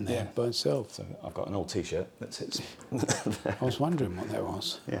Bone Man there by itself. So I've got an old T-shirt that sits. I was wondering what that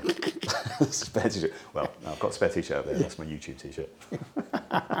was. Yeah, spare T-shirt. Well, I've got a spare T-shirt up there. That's my YouTube T-shirt.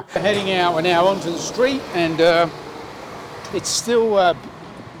 Heading out, we're now onto the street, and it's still a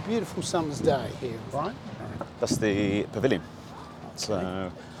beautiful summer's day here, right? That's the pavilion.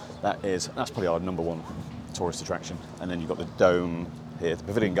 So that's probably our number one tourist attraction. And then you've got the dome here. The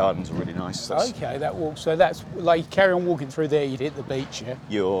pavilion gardens are really nice. Okay, that walk. So that's like carry on walking through there. You'd hit the beach, yeah.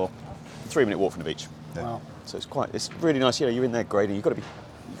 You're 3-minute walk from the beach. Yeah. Wow. So it's really nice. You're in there grading. You've got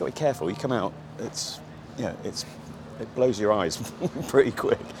to be careful. You come out. It blows your eyes pretty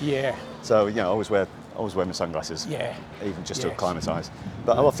quick. Yeah. So I always wear my sunglasses. Yeah. Even just to acclimatise.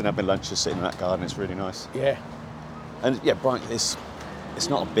 But I often have my lunch just sitting in that garden. It's really nice. Yeah. And Brighton it's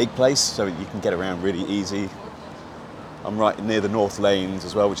not a big place, so you can get around really easy. I'm right near the North Lanes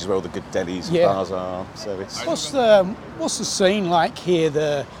as well, which is where all the good delis and bars are. So it's what's the scene like here?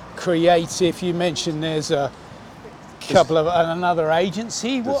 The creative. You mentioned there's a couple of another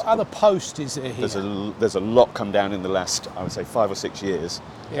agency. What other post is there here? There's a lot come down in the last, I would say, 5 or 6 years.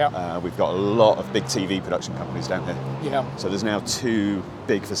 Yeah. We've got a lot of big TV production companies down here. Yeah. So there's now 2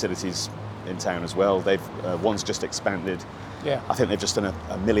 big facilities in town as well. One's just expanded. Yeah. I think they've just done a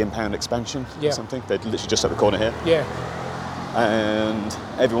 £1 million expansion or something. They're literally just at the corner here. Yeah. And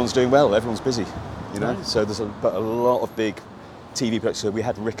everyone's doing well. Everyone's busy. Right. So there's a lot of big TV productions. So we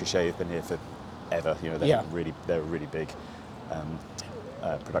had Ricochet have been here forever. They're a really big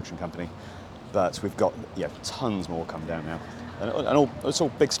production company. But we've got tons more come down now, and it's all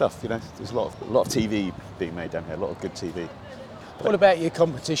big stuff. There's a lot of TV being made down here. A lot of good TV. What about your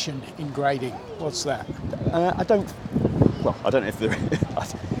competition in grading? What's that? I don't know if there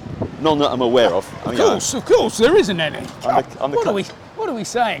is. None that I'm aware of. Of course, there isn't any. What are we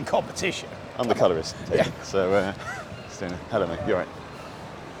saying? Competition? I'm the colourist. Yeah. So, hello mate, you're right.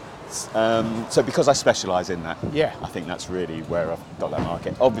 So because I specialise in that, I think that's really where I've got that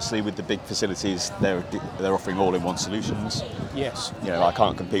market. Obviously, with the big facilities, they're offering all-in-one solutions. Yes. I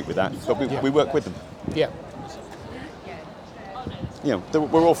can't compete with that, but we work with them. Yeah.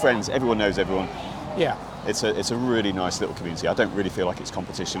 We're all friends. Everyone knows everyone. Yeah. It's a really nice little community. I don't really feel like it's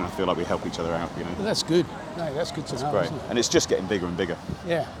competition. I feel like we help each other out. Well, that's good. No, that's good to know. Great, Isn't it? and it's just getting bigger and bigger.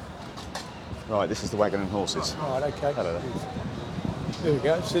 Yeah. Right, this is the Wagon and Horses. Right. Okay. Hello there. There we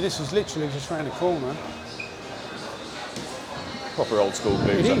go. So this is literally just round the corner. Proper old school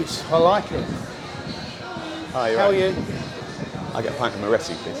blues. It is. I like it. Hi, How are you? I get a pint of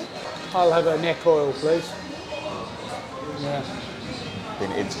Moretti, please. I'll have a neck oil, please. Yeah.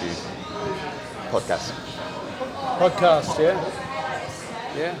 Being interviewed. Podcast. Podcast, yeah.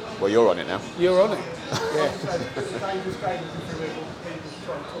 Yeah. Well, you're on it now. You're on it. Yeah.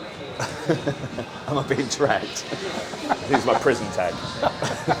 Am I being tracked? Here's my prison tag.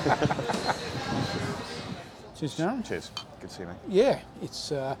 Cheers, John. Cheers. Good to see you, mate. Yeah,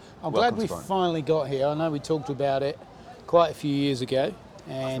 it's. I'm glad we finally got here. I know we talked about it quite a few years ago,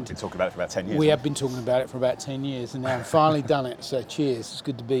 and We've been talking about it for about 10 years. we have been talking about it for about 10 years, and now we've finally done it. So cheers. It's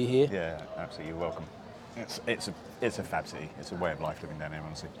good to be here. Yeah, absolutely. You're welcome. It's a fab city. It's a way of life living down here,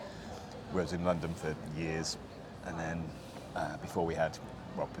 honestly. We was in London for years, and then before we even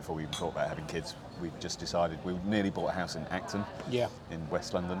thought about having kids, we just decided we nearly bought a house in Acton, in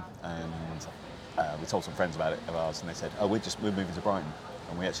West London, and we told some friends about it of ours, and they said, "Oh, we're moving to Brighton,"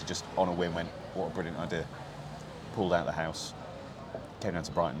 and we actually just on a whim went, "What a brilliant idea!" Pulled out the house, came down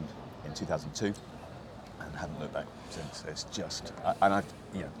to Brighton in 2002. And haven't looked back since. It's just,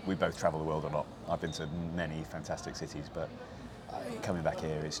 we both travel the world a lot. I've been to many fantastic cities, but coming back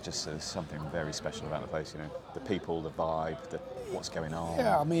here is just something very special about the place. The people, the vibe, what's going on.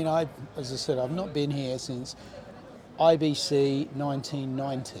 Yeah, I mean, as I said, I've not been here since IBC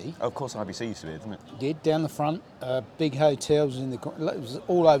 1990. Oh, of course, IBC used to be, didn't it? Did down the front, big hotels it was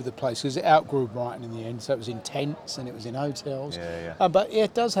all over the place because it outgrew Brighton in the end. So it was in tents and it was in hotels. Yeah. But yeah,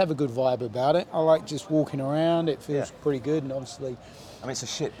 it does have a good vibe about it. I like just walking around. It feels pretty good, and obviously, I mean, it's a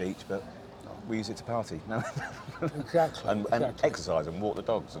shit beach, but we use it to party. No. exactly. and exercise and walk the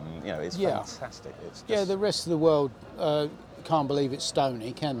dogs, and it's fantastic. It's just, the rest of the world can't believe it's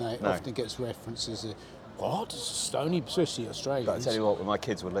stony, can they? It No. often gets references. What? Stony, especially Australians. But I tell you what, when my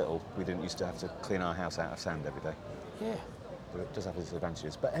kids were little, we didn't used to have to clean our house out of sand every day. Yeah. It does have its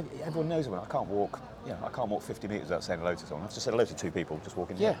advantages, but everyone knows it. I can't walk. I can't walk 50 metres without saying hello to someone. I've just said hello to 2 people just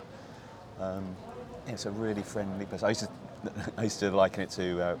walking. Yeah. It's a really friendly place. I used to liken it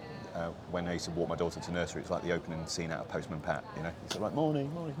to when I used to walk my daughter to nursery. It's like the opening scene out of Postman Pat. It's like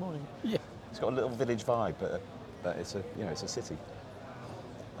morning. Yeah. It's got a little village vibe, but it's a city.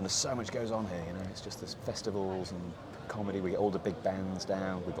 And there's so much goes on here. It's just there's festivals and comedy. We get all the big bands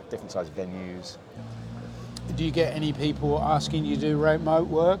down. We've got different sized venues. Do you get any people asking you to do remote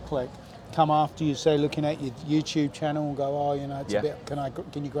work, like come after you, say, looking at your YouTube channel and go, it's a bit,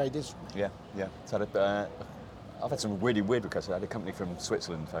 can you grade this? Yeah. So I've had some really weird requests. I had a company from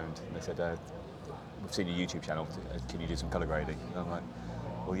Switzerland phoned, and they said, we've seen your YouTube channel, can you do some colour grading? And I'm like,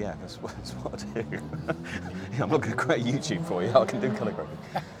 well, yeah, that's what I do. I'm not going to create YouTube for you, I can do colour grading.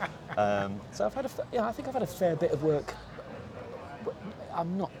 So I think I've had a fair bit of work.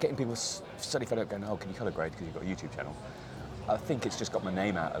 I'm not getting people suddenly fed up going, can you colour grade because you've got a YouTube channel? I think it's just got my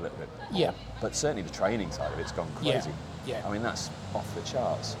name out a little bit. Yeah. But certainly the training side of it's gone crazy. Yeah. I mean, that's off the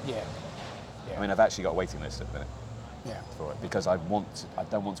charts. Yeah. I mean, I've actually got a waiting list at the minute. Yeah. For it because I don't want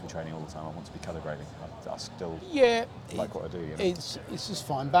to be training all the time. I want to be colour grading. I still like what I do. It's just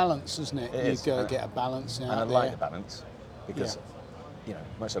fine balance, isn't it? It You is. get a balance out And I there. like the balance because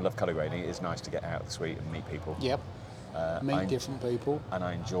much as I love colour grading, it's nice to get out of the suite and meet people. Yep. Meet different people. And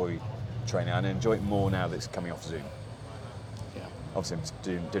I enjoy training. And I enjoy it more now that it's coming off Zoom. Yeah.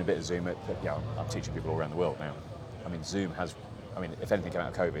 Obviously, I'm doing a bit of Zoom. I'm teaching people all around the world now. I mean, Zoom has. I mean, if anything came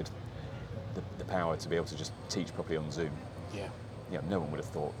out of COVID, the power to be able to just teach properly on Zoom. Yeah. No one would have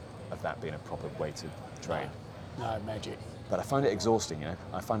thought of that being a proper way to train. No magic. But I find it exhausting.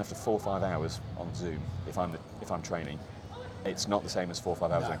 I find after 4 or 5 hours on Zoom, if I'm training, it's not the same as 4 or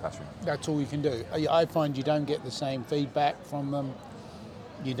 5 hours in a classroom. That's all you can do. I find you don't get the same feedback from them.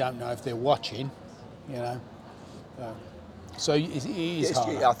 You don't know if they're watching. So it is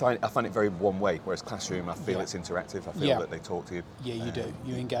harder. I find it very one way. Whereas classroom, I feel it's interactive. I feel that they talk to you. Yeah, you do.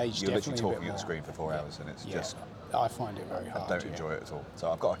 You engage. You're definitely literally a talking bit at the more. screen for 4 hours, and it's just. I find it very hard. I don't enjoy it at all.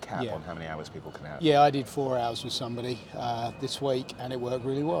 So I've got a cap on how many hours people can have. Yeah, I did 4 hours with somebody this week, and it worked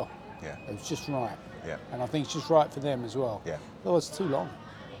really well. Yeah. It was just right. Yeah. And I think it's just right for them as well. Yeah. Oh, it's too long.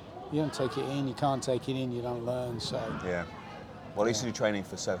 You don't take it in, you can't take it in, you don't learn, so... Yeah. Well, I used to do training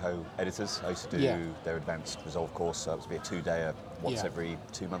for Soho editors. I used to do their advanced Resolve course, so it was a 2-day, once every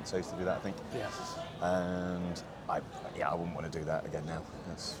 2 months I used to do that, I think. Yeah. And I wouldn't want to do that again now.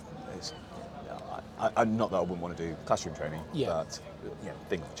 Not that I wouldn't want to do classroom training, but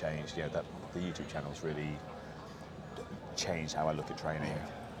things have changed. That the YouTube channel's really changed how I look at training.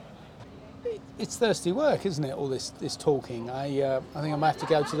 It's thirsty work, isn't it, all this talking? I think I might have to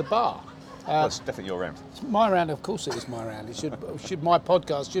go to the bar. Well, it's definitely your round. It's my round, of course it is my round. It should my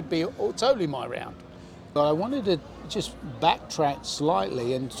podcast should be totally my round. But I wanted to just backtrack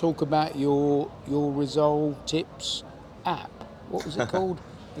slightly and talk about your Resolve Tips app. What was it called?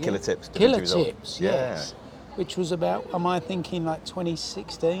 Killer Tips. Killer Tips, yes. Which was about, am I thinking like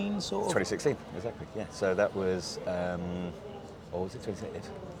 2016 sort of? 2016, exactly, yeah. So that was, or was it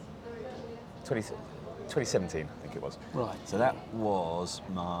 2017, I think it was. Right. So that was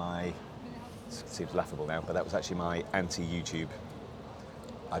my, it seems laughable now, but that was actually my anti-YouTube.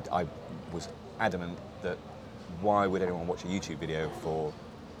 I was adamant that why would anyone watch a YouTube video for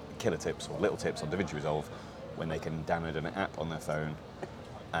killer tips or little tips on DaVinci Resolve when they can download an app on their phone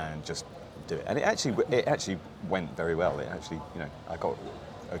and just do it? And it actually went very well. It actually, I got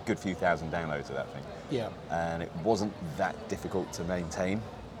a good few thousand downloads of that thing. Yeah. And it wasn't that difficult to maintain,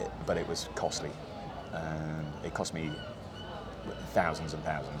 but it was costly. And it cost me thousands and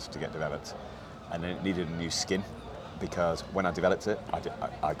thousands to get developed. And then it needed a new skin, because when I developed it,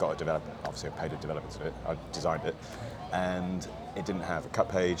 I got a developer, obviously I paid a developer to do it, I designed it, and it didn't have a cut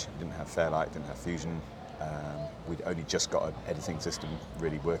page, it didn't have Fairlight, it didn't have Fusion. We'd only just got an editing system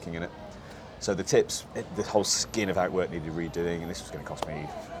really working in it. So the tips, the whole skin of how it worked needed redoing, and this was going to cost me,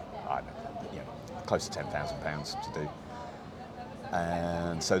 close to £10,000 to do.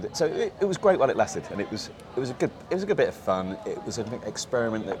 And so it was great while it lasted, and it was a good bit of fun. It was an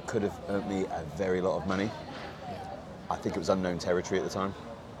experiment that could have earned me a very lot of money. I think it was unknown territory at the time.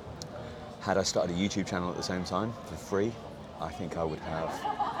 Had I started a YouTube channel at the same time for free, I think I would have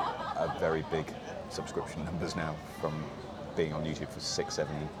a very big subscription numbers now from being on YouTube for 6-7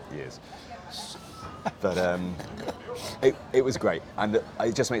 years. But it was great, and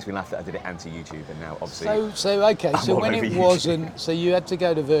it just makes me laugh that I did it anti-YouTube, and now obviously. So when over it YouTube. wasn't, so you had to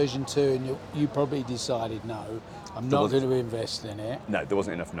go to version 2, and you probably decided, no, I'm not going to invest in it. No, there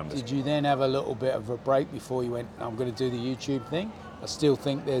wasn't enough numbers. Did you then have a little bit of a break before you went, I'm going to do the YouTube thing? I still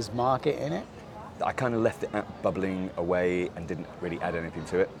think there's market in it. I kind of left it bubbling away and didn't really add anything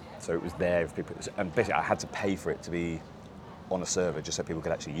to it. So it was there if people, and basically I had to pay for it to be on a server just so people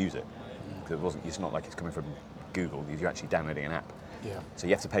could actually use it. Because it's not like it's coming from Google, you're actually downloading an app. Yeah. So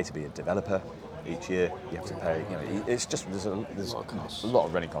you have to pay to be a developer each year. You have to pay, it's just, there's a lot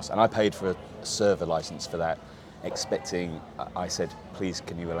of running costs. And I paid for a server license for that, expecting, I said, please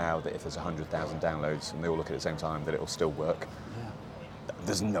can you allow that if there's 100,000 downloads and they all look at it at the same time, that it'll still work.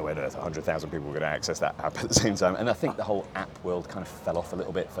 There's no way on earth 100,000 people were going to access that app at the same time. And I think the whole app world kind of fell off a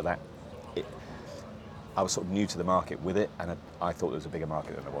little bit for that. I was sort of new to the market with it, and I thought there was a bigger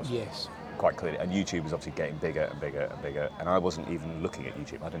market than there was. Yes. Quite clearly. And YouTube was obviously getting bigger and bigger and bigger. And I wasn't even looking at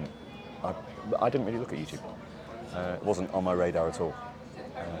YouTube. I didn't really look at YouTube. It wasn't on my radar at all.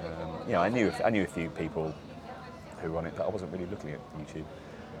 I knew a few people who run it, but I wasn't really looking at YouTube.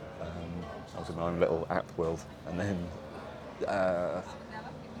 I was in my own little app world, and then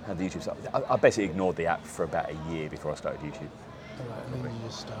had the YouTube stuff. I basically ignored the app for about a year before I started YouTube. Right, and then you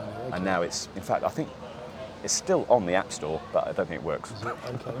just started. Okay. And now it's, in fact, I think it's still on the App Store, but I don't think it works. Is it?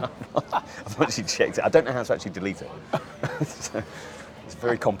 Okay. I've actually checked it. I don't know how to actually delete it. So it's a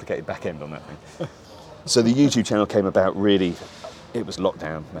very complicated back end on that thing. So the YouTube channel came about really, it was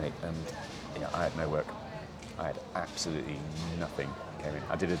lockdown, mate, and I had no work. I had absolutely nothing came in.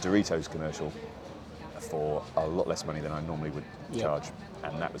 I did a Doritos commercial for a lot less money than I normally would charge,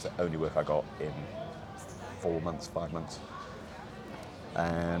 and that was the only work I got in 5 months.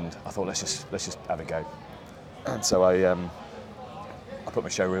 And I thought, let's just have a go. And so I put my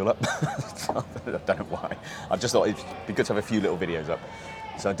show reel up. I don't know why. I just thought it'd be good to have a few little videos up.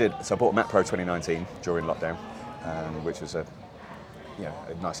 So I did. So I bought a Mac Pro 2019 during lockdown, which was a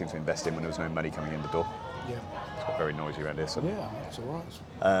nice thing to invest in when there was no money coming in the door. Yeah. It's got very noisy around here. So. Yeah, that's all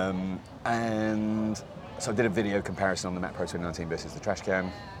right. And so I did a video comparison on the Mac Pro 2019 versus the trash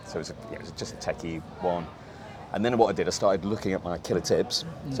can. So it was just a techie one. And then what I did, I started looking at my killer tips,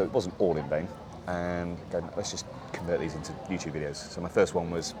 so it wasn't all in vain, and going, let's just convert these into YouTube videos. So my first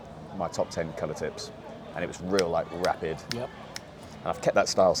one was my top 10 colour tips, and it was real, rapid. Yep. And I've kept that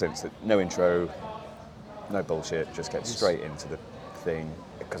style since, that no intro, no bullshit, just get straight into the thing.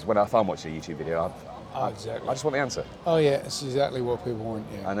 Because when I'm watching a YouTube video, Exactly. I just want the answer. Oh yeah, it's exactly what people want.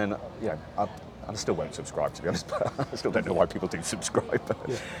 Yeah. And then, I still won't subscribe, to be honest, but I still don't know why people do subscribe.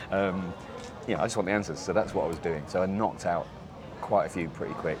 I just want the answers, so that's what I was doing. So I knocked out quite a few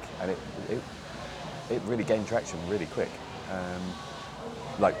pretty quick, and it really gained traction really quick,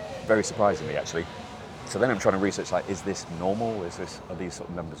 very surprisingly actually. So then I'm trying to research, is this normal? Are these sort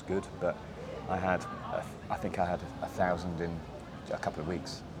of numbers good? But I think I had 1,000 in a couple of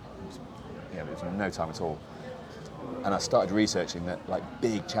weeks. It was no time at all. And I started researching that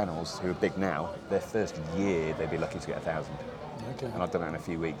big channels who are big now, their first year they'd be lucky to get 1,000. Okay. And I've done that in a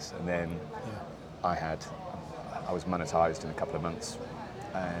few weeks, and then I was monetized in a couple of months,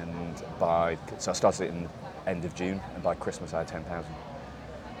 and so I started it in the end of June, and by Christmas I had 10,000.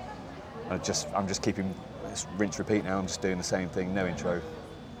 I'm just keeping this rinse repeat now. I'm just doing the same thing, no intro.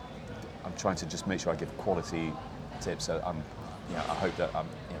 I'm trying to just make sure I give quality tips. So I hope that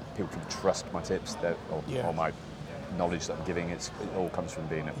people can trust my tips or my knowledge that I'm giving. It all comes from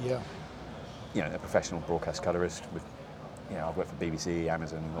being a professional broadcast colorist with. I've worked for BBC,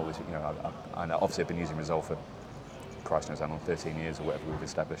 Amazon, all this. And obviously I've been using Resolve for Christ knows how long, 13 years or whatever we've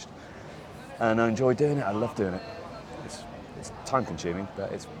established. And I enjoy doing it. I love doing it. It's time consuming,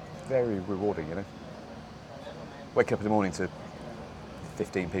 but it's very rewarding. Wake up in the morning to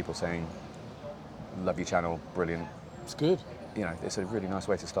 15 people saying, "Love your channel, brilliant." It's good. It's a really nice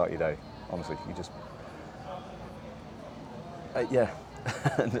way to start your day. Honestly, you just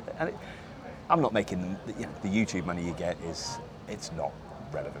and I'm not making the YouTube money you get it's not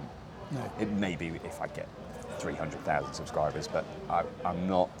relevant. No. It may be if I get 300,000 subscribers, but I'm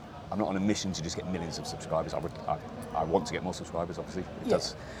not on a mission to just get millions of subscribers. I want to get more subscribers, obviously.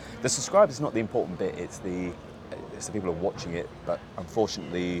 The subscribers is not the important bit. It's the people who are watching it. But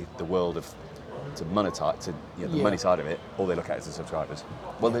unfortunately, the world of to monetize the money side of it, all they look at is the subscribers.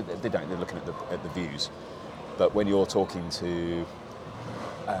 Well, they don't. They're looking at the views. But when you're talking to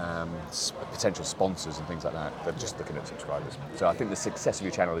potential sponsors and things like that. They're just looking at subscribers. So I think the success of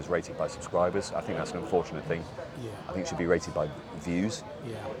your channel is rated by subscribers. I think that's an unfortunate thing. Yeah. I think it should be rated by views,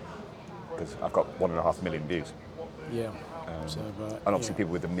 Yeah. because I've got 1.5 million views. Yeah. And obviously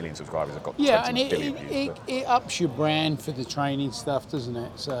people with 1 million subscribers have got Yeah, 20 and billion views. But it ups your brand for the training stuff, doesn't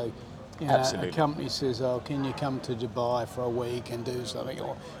it? So, you know, Absolutely. a company says, "Oh, can you come to Dubai for a week and do something?"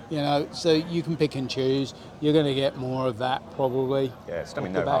 Or, you know, so you can pick and choose. You're going to get more of that probably. yeah, it's done me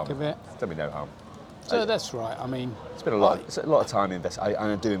off no the back harm. of it. It's done me no harm. So that's right. I mean, It's been a lot. It's a lot of time invest.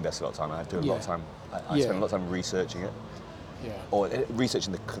 I do invest a lot of time. I do a lot of Yeah. time. I Yeah. spend a lot of time researching it, yeah. or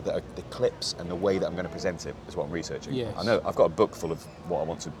researching the clips and the way that I'm going to present it is what I'm researching. Yes. I know I've got a book full of what I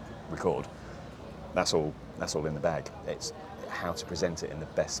want to record. That's all. That's all in the bag. It's how to present it in the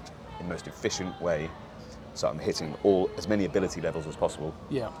best, in most efficient way, so I'm hitting as many ability levels as possible,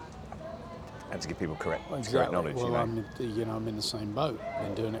 Yeah. and to give people correct Exactly. knowledge. Well, you know? I'm in the same boat.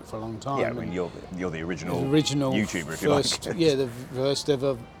 Been doing it for a long time. Yeah, I and mean, you're the original, the original YouTuber, if first, you like. yeah, the first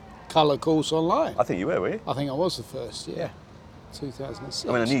ever colour course online. I think you were you? I think I was the first. Yeah. 2006.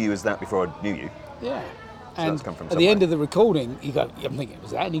 I mean, I knew you as that before I knew you. Yeah. So And that's come from at the end somewhere. of the recording, I'm thinking,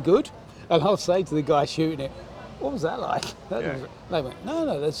 was that any good? And I'll say to the guy shooting it, what was that like? Yeah. They went,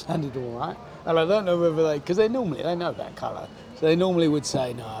 no, that sounded all right. And I don't know whether because they know that colour. So they normally would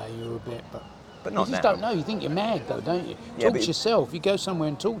say, no, you're a bit, But not you just now. don't know. You think you're mad though, don't you? Yeah, Talk but to yourself. You go somewhere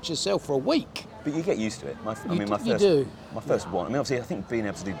and talk to yourself for a week. But you get used to it. My You do. first one. I mean, obviously, I think being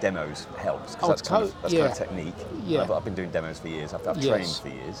able to do demos helps, because Oh, that's kind of yeah. technique. Yeah. I've been doing demos for years. I've trained Yes. for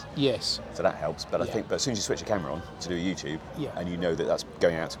years, Yes. so that helps. But I Yeah. think, but as soon as you switch your camera on to do YouTube, Yeah. and you know that that's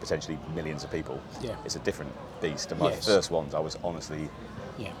going out to potentially millions of people, Yeah. it's a different beast. And my Yes. first ones, I was honestly,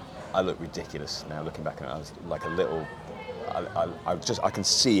 Yeah. I look ridiculous now looking back, and I was like a little. I can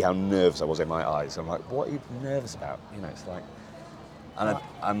see how nervous I was in my eyes. I'm like, what are you nervous about? You know, it's like, and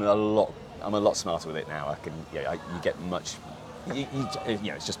I'm a lot smarter with it now. I can, you get much, you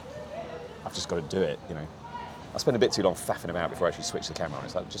know, it's just, I've just got to do it. You know, I spend a bit too long faffing about before I actually switch the camera on.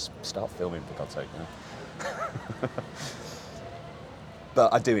 It's like, just start filming for God's sake, you know.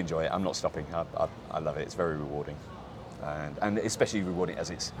 But I do enjoy it. I'm not stopping. I love it. It's very rewarding, and especially rewarding as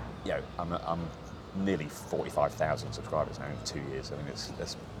it's, you know, I'm nearly 45,000 subscribers now in 2 years. I mean, it's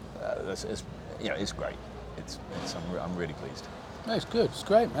you know, it's great. I'm really pleased. No, it's good. It's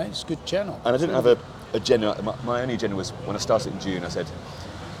great, mate. It's a good channel. And I didn't have a agenda. My only agenda was when I started in June. I said,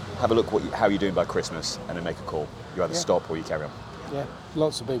 have a look how you're doing by Christmas, and then make a call. You either Yeah. stop or you carry on. Yeah.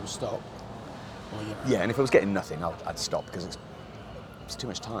 Lots of people stop. Well, you know. Yeah, and if I was getting nothing, I'd stop, because it's too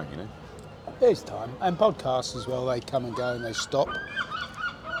much time, you know. There's time, and podcasts as well. They come and go and they stop.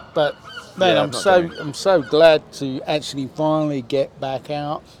 But man, Yeah, I'm so glad to actually finally get back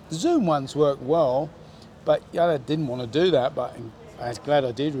out. The Zoom ones work well, but I didn't want to do that. But I was glad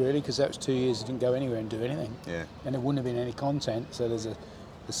I did, really, because that was 2 years I didn't go anywhere and do anything. Yeah. And there wouldn't have been any content. So there's a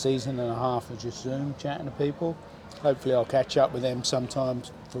season and a half of just Zoom chatting to people. Hopefully, I'll catch up with them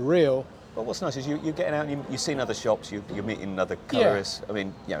sometimes for real. Well, what's nice is you're getting out and you've seen other shops, you're meeting other colourists. I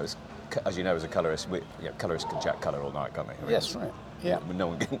mean, you know, as you know, as a colourist, colourists can chat colour all night, can't they? I mean, That's right. Yeah.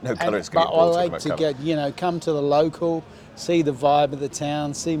 no And- colourist can but get I bored like talking to about colour. get, come to the local, see the vibe of the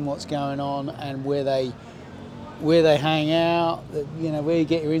town, see what's going on, and where they hang out. Where you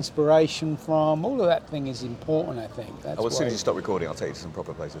get your inspiration from. All of that thing is important, I think. That's Oh, as soon why- as you stop recording, I'll take you to some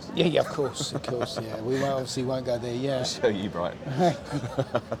proper places. Yeah, of course. Yeah, we obviously won't go there yet. Show you Brighton.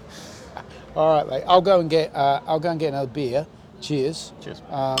 All right, mate. I'll go and get another beer. Cheers. Cheers.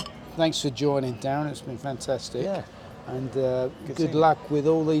 Thanks for joining, Darren. It's been fantastic. Yeah. And seeing good you. luck with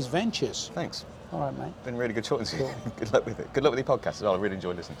all these ventures. Thanks. All right, mate. Been really good talking to you. Cool. Good luck with it. Good luck with your podcast as well. I really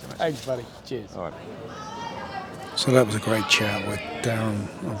enjoyed listening to it. Thanks, buddy. Cheers. All right. So that was a great chat with Darren.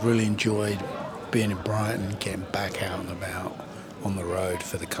 I've really enjoyed being in Brighton, getting back out and about on the road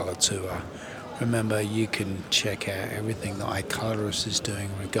for the colour tour. Remember, you can check out everything that iColorist is doing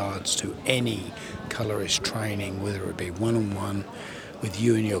in regards to any colorist training, whether it be one-on-one with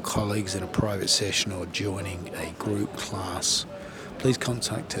you and your colleagues in a private session or joining a group class. Please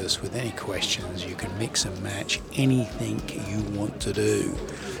contact us with any questions. You can mix and match anything you want to do.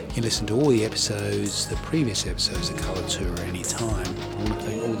 You can listen to all the episodes, the previous episodes of Colour Tour anytime. I want to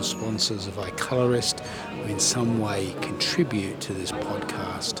thank all the sponsors of iColorist who in some way contribute to this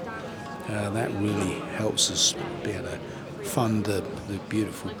podcast. That really helps us be able to fund the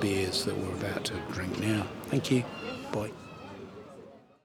beautiful beers that we're about to drink now. Thank you. Bye.